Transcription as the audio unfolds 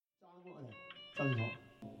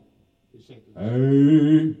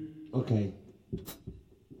Hey. Ok. 1,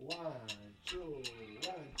 2,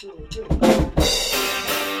 1, 2, 3.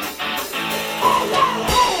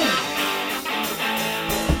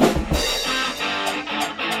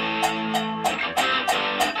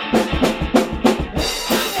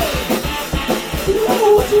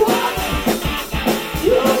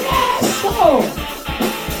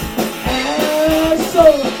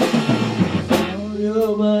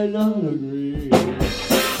 You might not agree.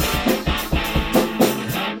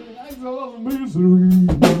 That's a lot of misery.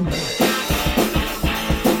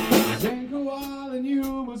 Think a while and you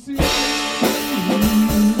must see.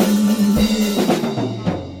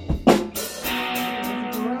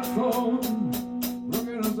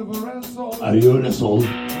 Are you an asshole?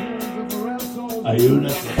 Are you an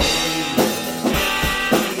asshole?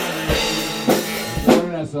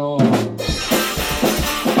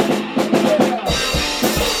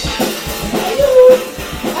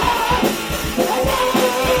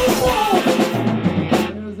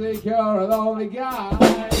 You're a lonely guy.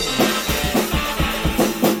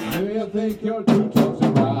 Maybe you think you're too tough to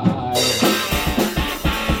ride.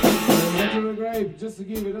 You went to the grave just to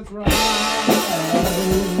give it a try.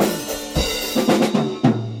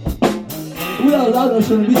 Una donna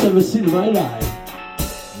sono vita a vestire mai live.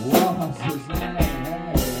 What's his name?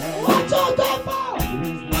 What's all that for?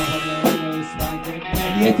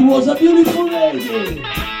 And yet it was a beautiful lady.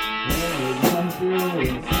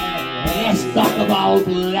 Let's talk about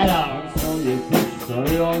leather.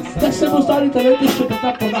 Let's mostrare il talento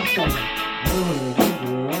scelta production.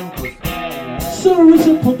 Service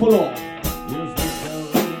and popolo.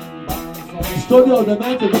 Studio the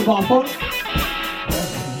mente di Papa.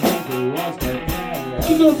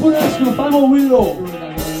 Chi non può essere famo Willow.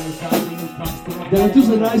 The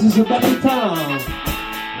Tuesday nights is back in town.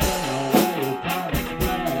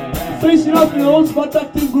 Facing up in the old spot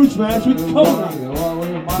acting grudge match with Kona.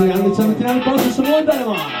 Se hanno iniziato a posto sono andare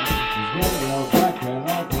mai.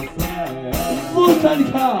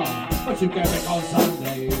 Vulcanica. But you get it on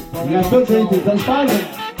Sunday. Mi ha contenti da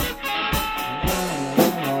Spagna.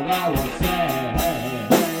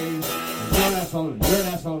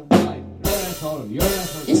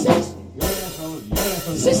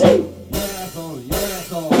 Sì, sì.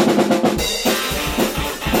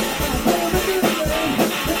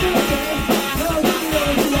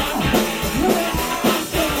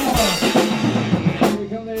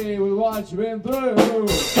 What you've been through,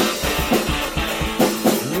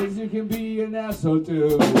 as you can be an asshole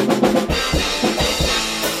too.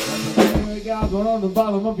 We got one on the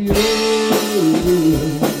bottom of you.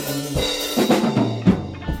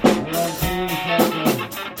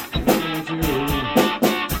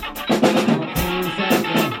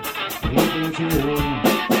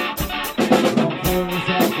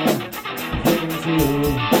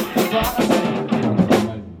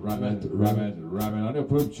 Ram it on your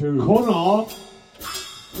poop chew. Kona.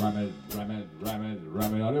 Ram it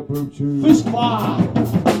on your poop chew. Fisk var.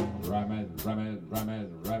 Ram it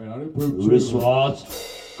on your poop chew. Wristwatch.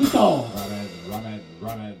 Gusto.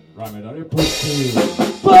 Ram it on your poop chew.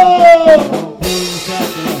 Boom!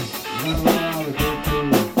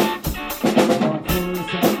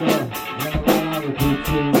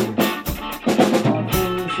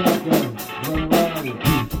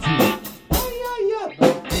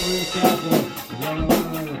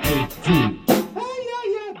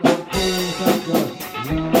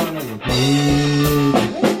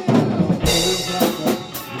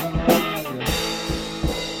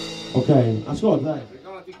 Ok, ascolta dai.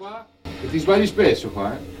 Ricordati qua che ti sbagli spesso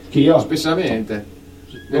qua, Chi io? Spessamente.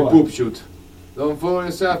 Nel Dove? poop shoot. Don't fool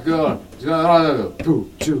yourself, girl. It's gonna run.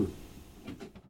 Poop shoot.